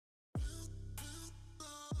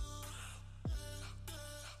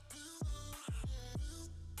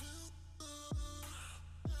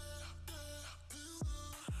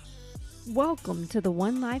Welcome to the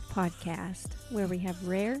One Life Podcast, where we have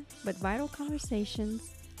rare but vital conversations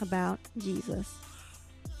about Jesus.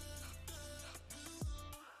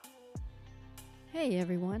 Hey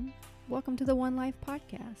everyone, welcome to the One Life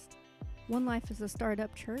Podcast. One Life is a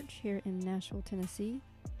startup church here in Nashville, Tennessee.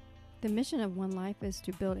 The mission of One Life is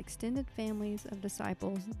to build extended families of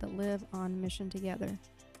disciples that live on mission together.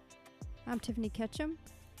 I'm Tiffany Ketchum,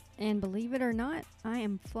 and believe it or not, I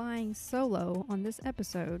am flying solo on this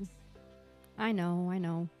episode. I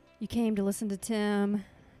know. You came to listen to Tim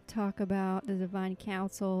talk about the divine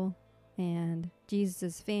counsel and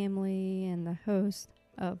Jesus' family and the host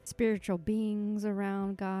of spiritual beings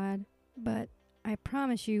around God, but I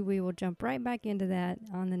promise you we will jump right back into that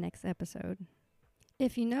on the next episode.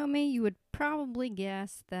 If you know me, you would probably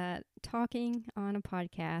guess that talking on a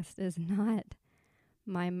podcast is not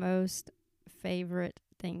my most favorite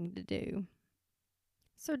thing to do.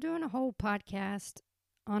 So doing a whole podcast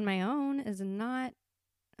on my own is not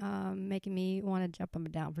making me want to jump up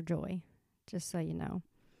and down for joy, just so you know.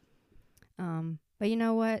 But you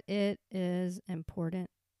know what? It is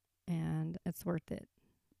important and it's worth it.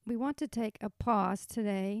 We want to take a pause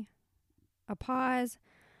today. A pause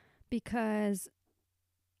because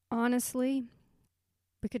honestly,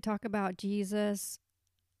 we could talk about Jesus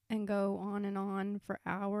and go on and on for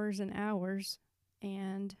hours and hours,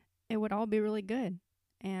 and it would all be really good.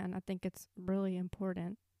 And I think it's really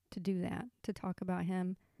important to do that, to talk about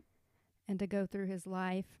him and to go through his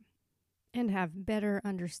life and have better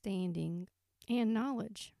understanding and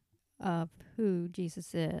knowledge of who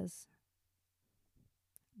Jesus is.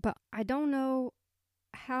 But I don't know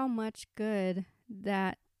how much good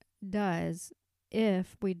that does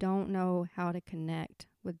if we don't know how to connect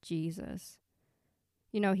with Jesus.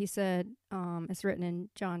 You know, he said, it's written in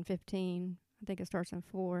John 15, I think it starts in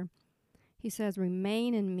 4. He says,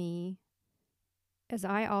 "Remain in me as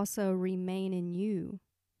I also remain in you.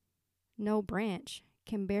 No branch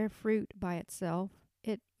can bear fruit by itself.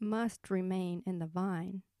 It must remain in the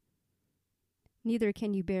vine. Neither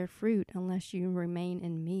can you bear fruit unless you remain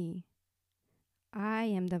in me. I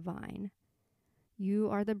am the vine. You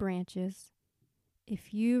are the branches.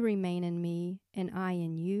 If you remain in me and I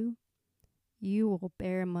in you, you will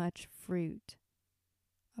bear much fruit.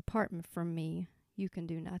 Apart from me, you can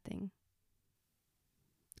do nothing."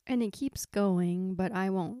 And it keeps going, but I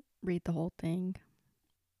won't read the whole thing.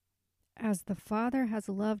 "As the Father has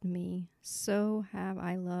loved me, so have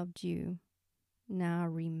I loved you. Now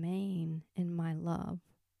remain in my love."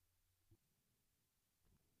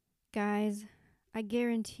 Guys, I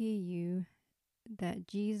guarantee you that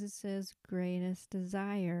Jesus' greatest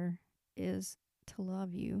desire is to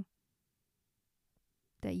love you.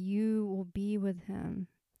 That you will be with him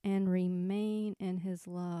and remain in his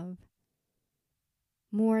love.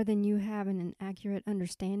 More than you having an accurate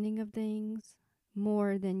understanding of things,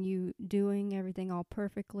 more than you doing everything all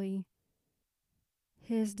perfectly,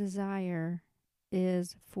 his desire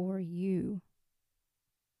is for you,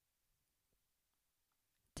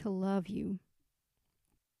 to love you.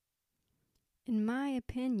 In my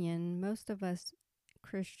opinion, most of us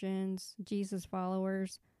Christians, Jesus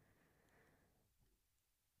followers,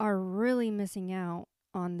 are really missing out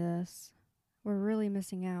on this. We're really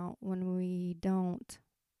missing out when we don't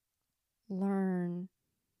learn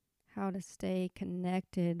how to stay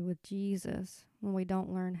connected with Jesus, when we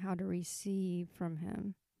don't learn how to receive from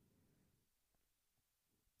him.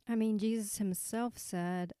 I mean, Jesus himself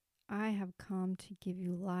said, "I have come to give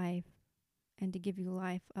you life and to give you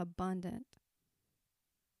life abundant."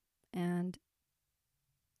 And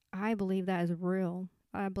I believe that is real.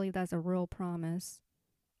 I believe that's a real promise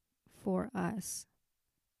for us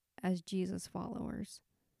as Jesus followers.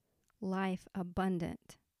 Life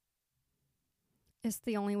abundant. It's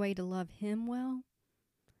the only way to love him well.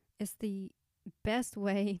 It's the best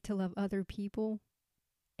way to love other people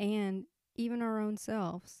and even our own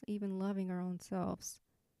selves, even loving our own selves.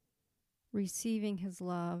 Receiving his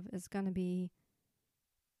love is going to be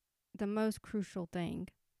the most crucial thing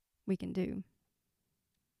we can do.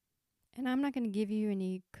 And I'm not going to give you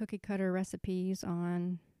any cookie cutter recipes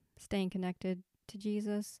on staying connected to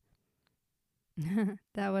Jesus.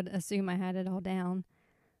 That would assume I had it all down.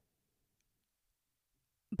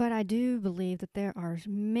 But I do believe that there are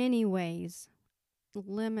many ways,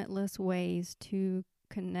 limitless ways to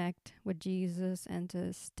connect with Jesus and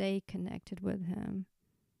to stay connected with him.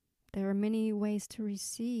 There are many ways to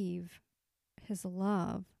receive his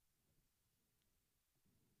love.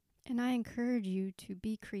 And I encourage you to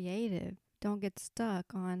be creative. Don't get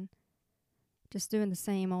stuck on just doing the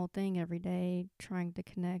same old thing every day, trying to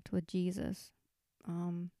connect with Jesus.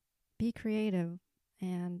 Be creative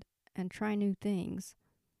and try new things.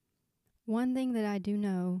 One thing that I do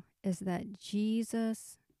know is that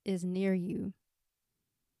Jesus is near you.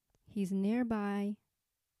 He's nearby,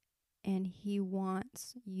 and He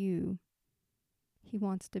wants you. He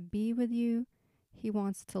wants to be with you. He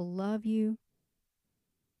wants to love you.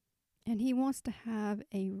 And He wants to have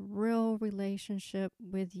a real relationship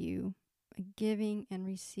with you, a giving and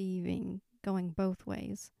receiving, going both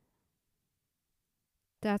ways.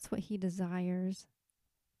 That's what He desires.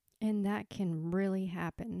 And that can really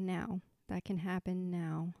happen now. That can happen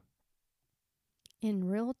now. In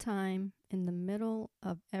real time, in the middle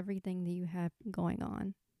of everything that you have going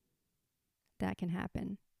on. That can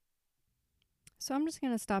happen. So I'm just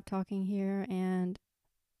going to stop talking here and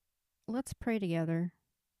let's pray together.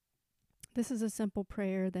 This is a simple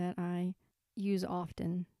prayer that I use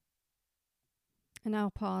often. And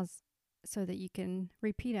I'll pause so that you can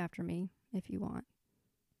repeat after me if you want.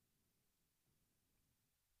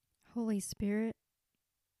 Holy Spirit,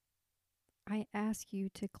 I ask you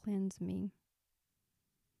to cleanse me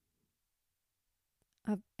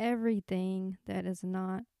of everything that is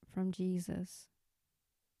not from Jesus.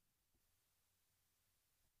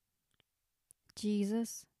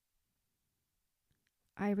 Jesus,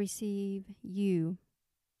 I receive you.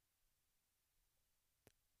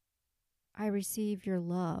 I receive your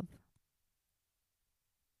love.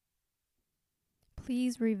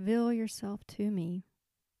 Please reveal yourself to me.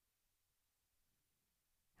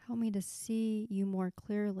 Help me to see you more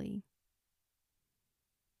clearly.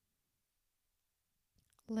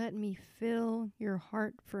 Let me feel your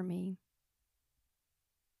heart for me.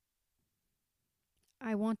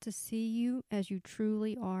 I want to see you as you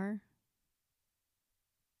truly are.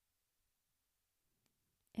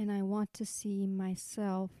 And I want to see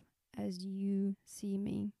myself as you see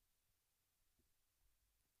me.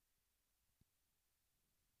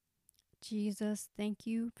 Jesus, thank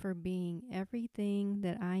you for being everything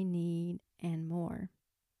that I need and more.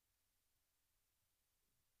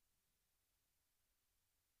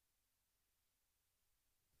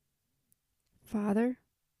 Father,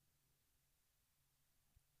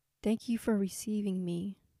 thank you for receiving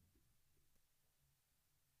me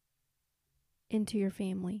into your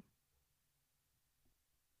family.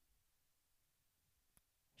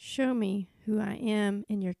 Show me who I am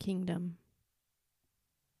in your kingdom.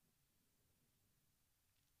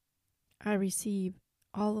 I receive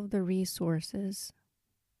all of the resources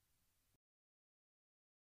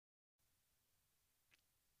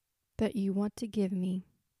that you want to give me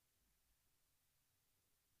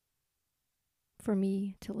for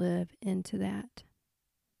me to live into that.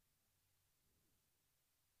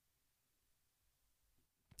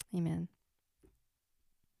 Amen.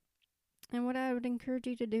 And what I would encourage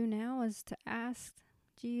you to do now is to ask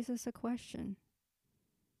Jesus a question.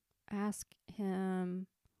 Ask him,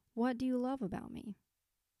 what do you love about me?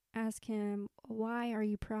 Ask him, why are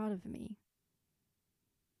you proud of me?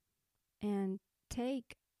 And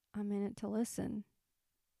take a minute to listen.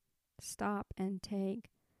 Stop and take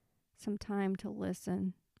some time to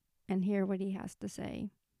listen and hear what he has to say.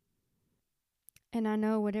 And I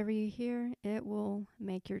know whatever you hear, it will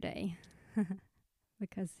make your day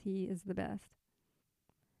because he is the best.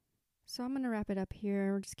 So I'm going to wrap it up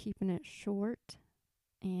here. We're just keeping it short.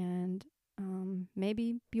 And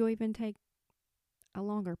maybe you'll even take a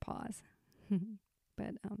longer pause.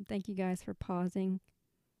 But thank you guys for pausing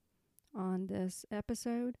on this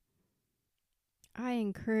episode. I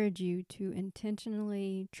encourage you to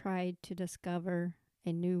intentionally try to discover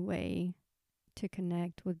a new way to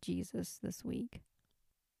connect with Jesus this week.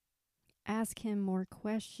 Ask him more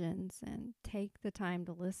questions and take the time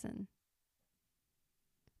to listen.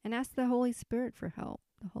 And ask the Holy Spirit for help.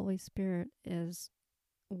 The Holy Spirit is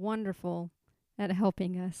wonderful at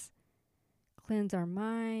helping us cleanse our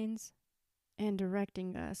minds and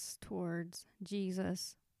directing us towards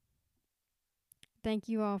Jesus. Thank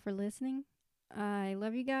you all for listening. I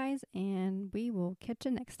love you guys, and we will catch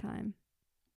you next time.